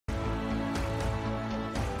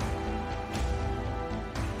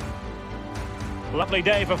Lovely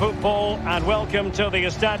day for football and welcome to the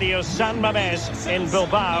Estadio San Mamés in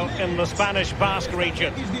Bilbao in the Spanish Basque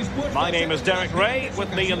region. My name is Derek Ray.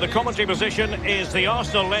 With me in the commentary position is the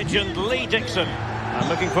Arsenal legend Lee Dixon. I'm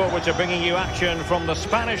looking forward to bringing you action from the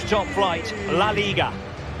Spanish top flight, La Liga.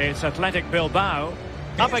 It's Athletic Bilbao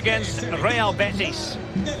up against Real Betis.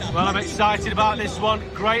 Well, I'm excited about this one.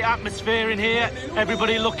 Great atmosphere in here.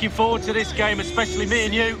 Everybody looking forward to this game, especially me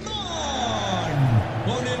and you.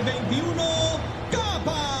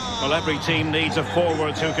 Well, every team needs a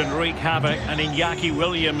forward who can wreak havoc, and Iñaki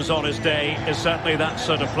Williams on his day is certainly that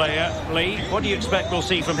sort of player. Lee, what do you expect we'll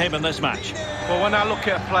see from him in this match? Well, when I look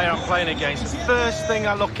at a player I'm playing against, the first thing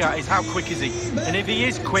I look at is how quick is he. And if he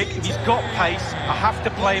is quick, if he's got pace, I have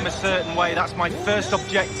to play him a certain way. That's my first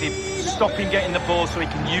objective, stop him getting the ball so he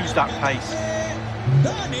can use that pace.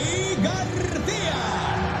 Dani García,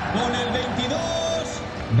 con el 22,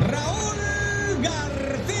 Raúl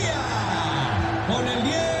García, con el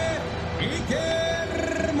 10.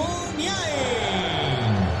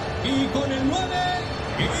 Y con el 9,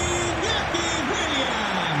 Iñaki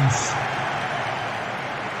Williams.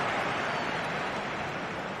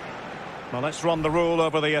 Well, let's run the rule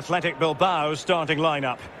over the Athletic Bilbao starting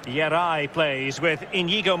lineup. Yeray plays with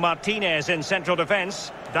Íñigo Martínez in central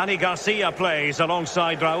defence. Dani Garcia plays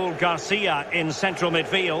alongside Raúl Garcia in central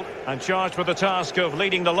midfield. And charged with the task of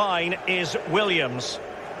leading the line is Williams.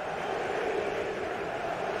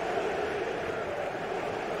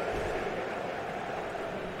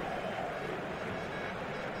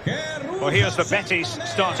 Well, here's the Betis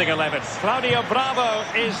starting 11. Claudio Bravo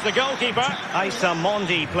is the goalkeeper. Aissa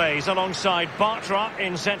Mondi plays alongside Bartra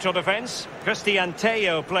in central defence. Cristian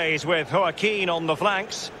Tello plays with Joaquin on the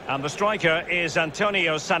flanks. And the striker is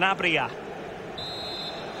Antonio Sanabria.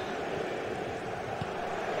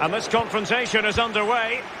 And this confrontation is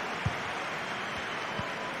underway.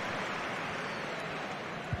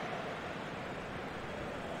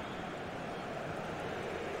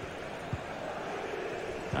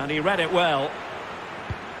 And he read it well.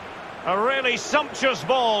 A really sumptuous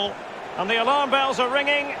ball. And the alarm bells are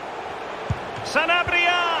ringing.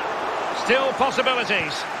 Sanabria! Still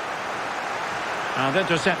possibilities. And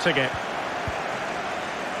intercepting it.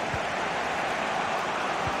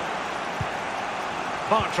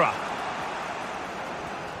 Bartra.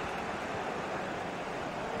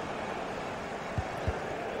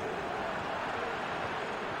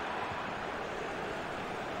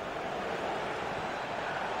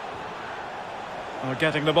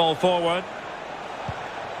 Getting the ball forward.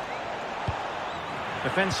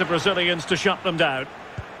 Defensive Brazilians to shut them down.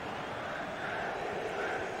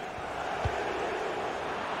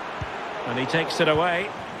 And he takes it away.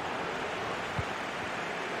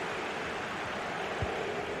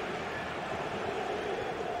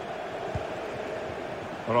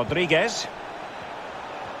 Rodriguez.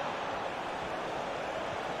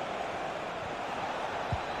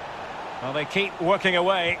 Well, they keep working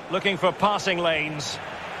away, looking for passing lanes.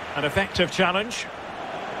 An effective challenge.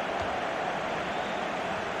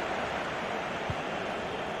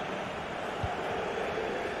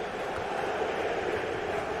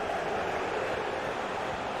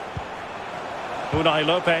 Unai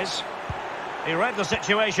Lopez. He read the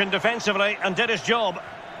situation defensively and did his job.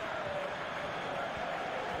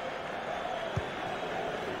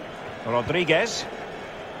 Rodriguez.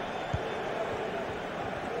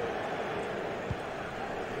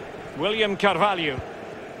 William Carvalho.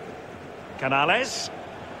 Canales.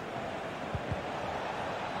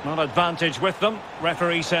 Not advantage with them.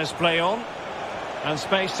 Referee says play on. And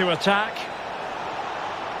space to attack.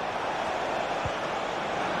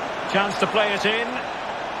 Chance to play it in.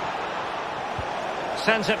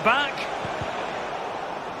 Sends it back.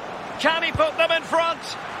 Can he put them in front?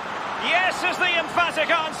 Yes is the emphatic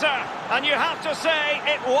answer. And you have to say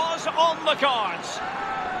it was on the cards.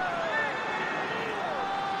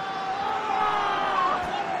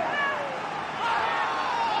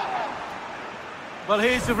 Well,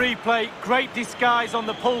 here's the replay. Great disguise on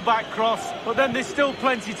the pullback cross, but then there's still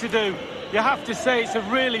plenty to do. You have to say it's a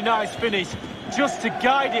really nice finish, just to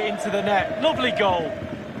guide it into the net. Lovely goal.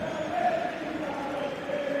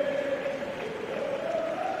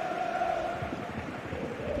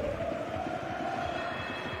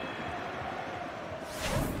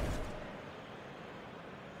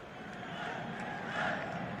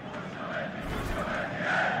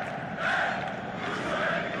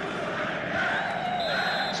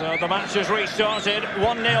 So the match has restarted,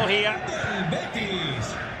 1-0 here. El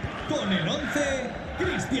Betis, con el 11,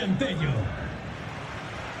 Cristian Tello.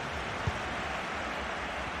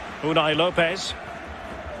 Unai Lopez.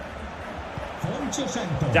 Foncho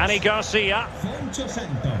Santos. Dani Garcia. Foncho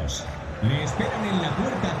Santos. Le esperan en la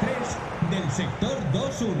puerta 3 del sector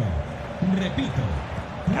 2-1. Repito.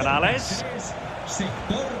 Canales. 3,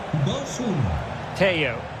 sector 2-1.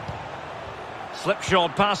 Teo.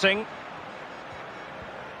 Slipshod passing.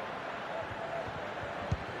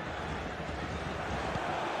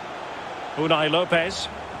 Unai Lopez.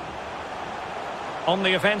 On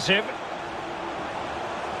the offensive.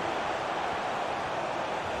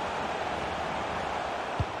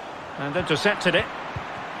 And intercepted it.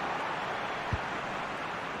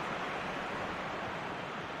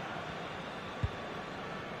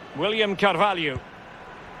 William Carvalho.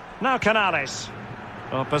 Now Canales.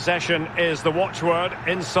 Well, possession is the watchword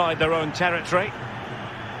inside their own territory.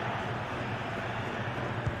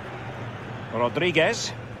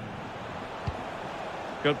 Rodriguez.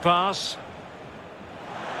 Good pass.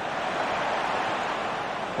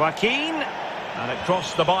 Joaquin. And it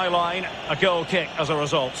crossed the byline. A goal kick as a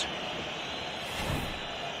result.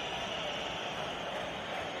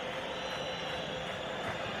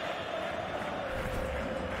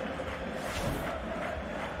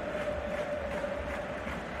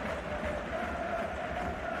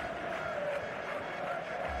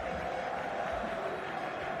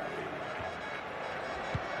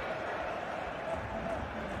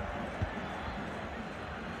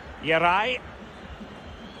 Yeray.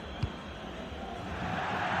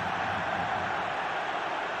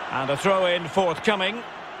 And a throw-in forthcoming.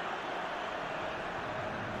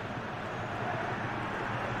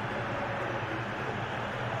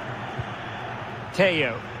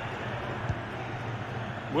 Teo.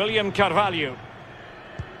 William Carvalho.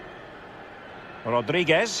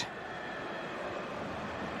 Rodriguez.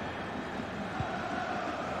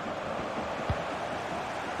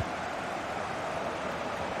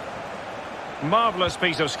 Marvellous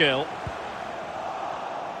piece of skill.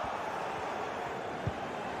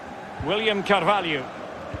 William Carvalho.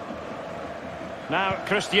 Now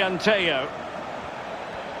Christian Teo.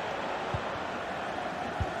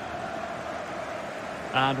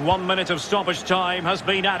 And 1 minute of stoppage time has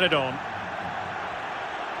been added on.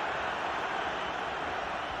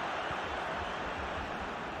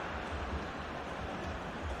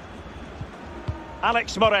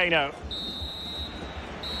 Alex Moreno.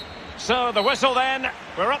 So the whistle then.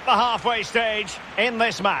 We're at the halfway stage in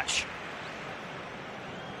this match.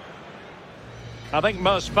 I think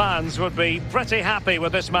most fans would be pretty happy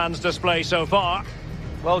with this man's display so far.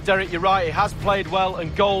 Well, Derek, you're right. He has played well,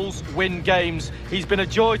 and goals win games. He's been a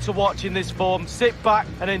joy to watch in this form. Sit back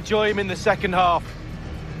and enjoy him in the second half.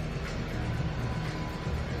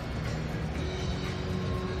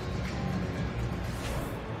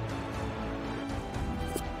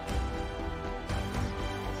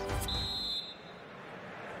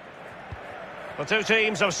 The two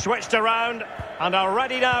teams have switched around and are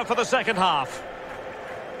ready now for the second half.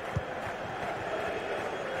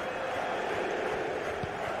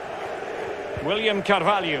 William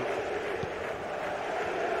Carvalho.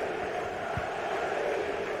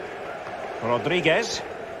 Rodriguez.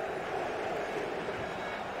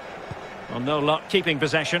 Well, no luck keeping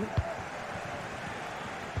possession.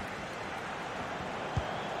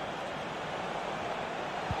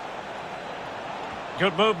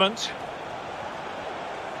 Good movement.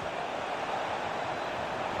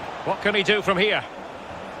 What can he do from here?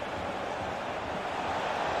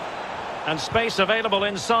 And space available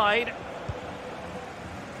inside.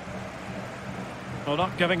 Well,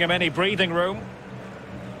 not giving him any breathing room.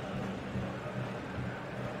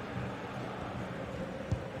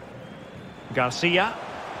 Garcia.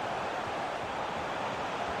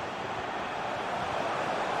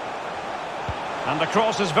 And the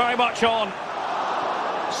cross is very much on.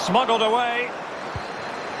 Smuggled away.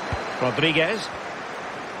 Rodriguez.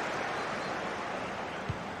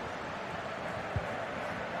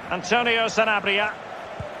 Antonio Sanabria.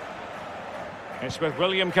 It's with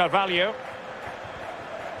William Carvalho.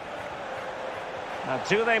 Now,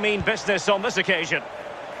 do they mean business on this occasion?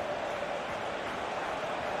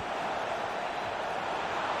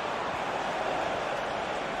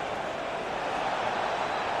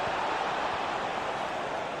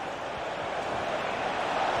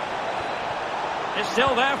 It's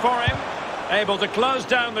still there for him. Able to close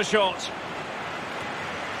down the shot.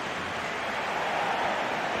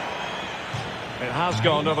 It has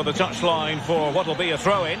gone over the touchline for what will be a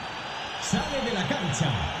throw-in.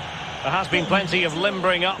 There has been plenty of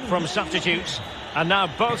limbering up from substitutes, and now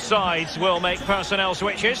both sides will make personnel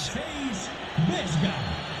switches.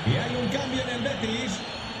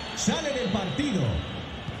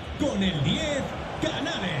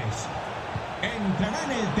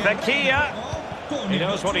 Vecchia. He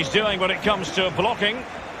knows what he's doing when it comes to blocking.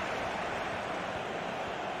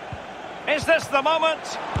 Is this the moment?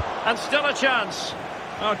 And still a chance.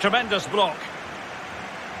 Oh, tremendous block.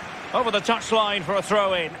 Over the touchline for a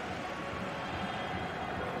throw-in.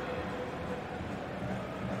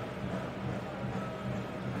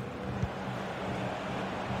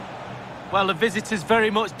 Well, the visitors very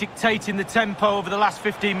much dictating the tempo over the last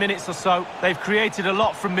 15 minutes or so. They've created a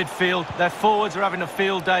lot from midfield. Their forwards are having a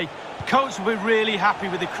field day. Coach will be really happy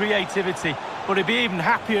with the creativity, but he'll be even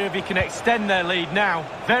happier if he can extend their lead now.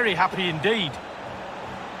 Very happy indeed.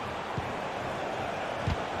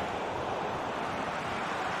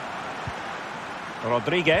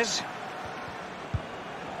 Rodriguez.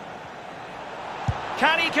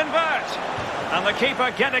 Can he convert? And the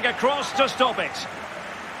keeper getting across to stop it.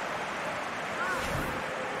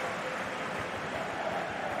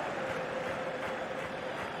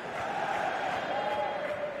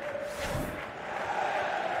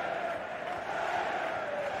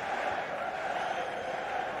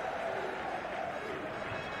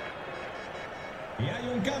 Y hay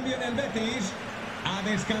un cambio en el Betis. A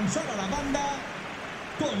descansar a la banda.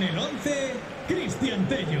 Con el 11, Cristian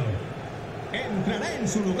Tello. Entrará en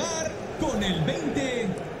su lugar con el 20,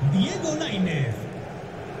 Diego Lainez.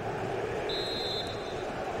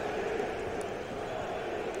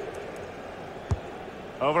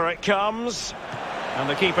 Over it comes. And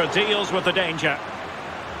the keeper deals with the danger.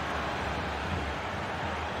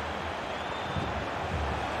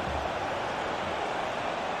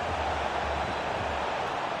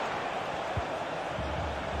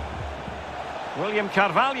 William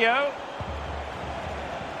Carvalho.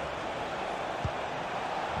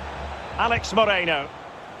 Alex Moreno.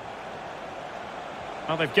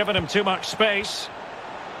 Well, they've given him too much space.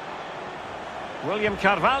 William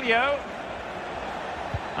Carvalho.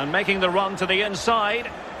 And making the run to the inside.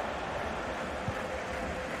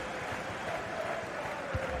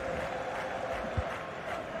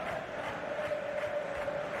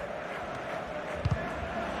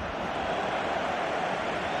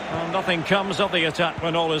 Well, nothing comes of the attack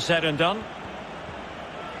when all is said and done.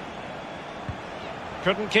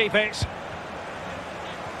 Couldn't keep it.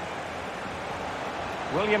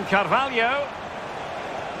 William Carvalho.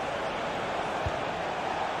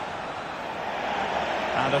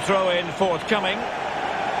 And a throw-in forthcoming.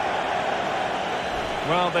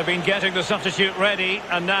 Well, they've been getting the substitute ready,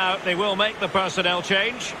 and now they will make the personnel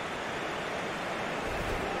change.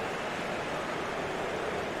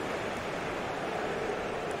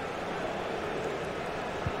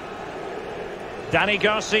 Danny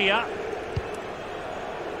Garcia.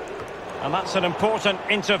 And that's an important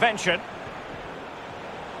intervention.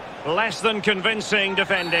 Less than convincing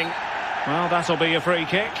defending. Well, that'll be a free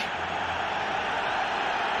kick.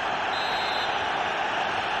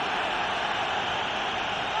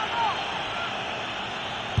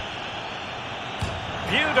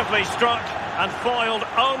 Beautifully struck and foiled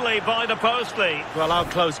only by the post lead. Well, how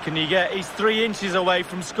close can you get? He's 3 inches away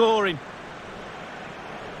from scoring.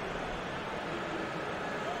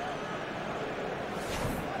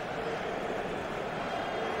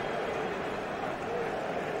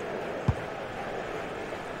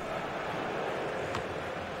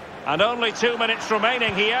 And only 2 minutes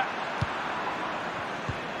remaining here.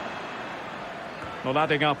 Well,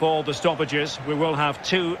 adding up all the stoppages, we will have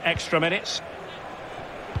 2 extra minutes.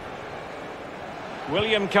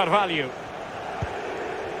 William Carvalho.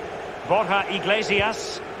 Borja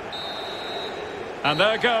Iglesias. And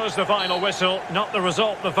there goes the final whistle. Not the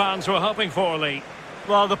result the fans were hoping for, Lee.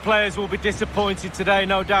 Well, the players will be disappointed today,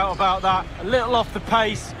 no doubt about that. A little off the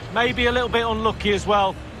pace, maybe a little bit unlucky as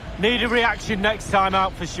well. Need a reaction next time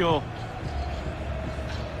out for sure.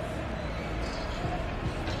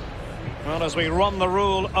 Well, as we run the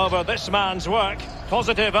rule over this man's work,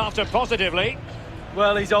 positive after positively.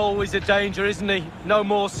 Well, he's always a danger, isn't he? No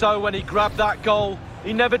more so when he grabbed that goal.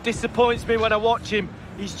 He never disappoints me when I watch him.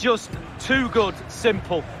 He's just too good,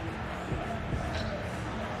 simple.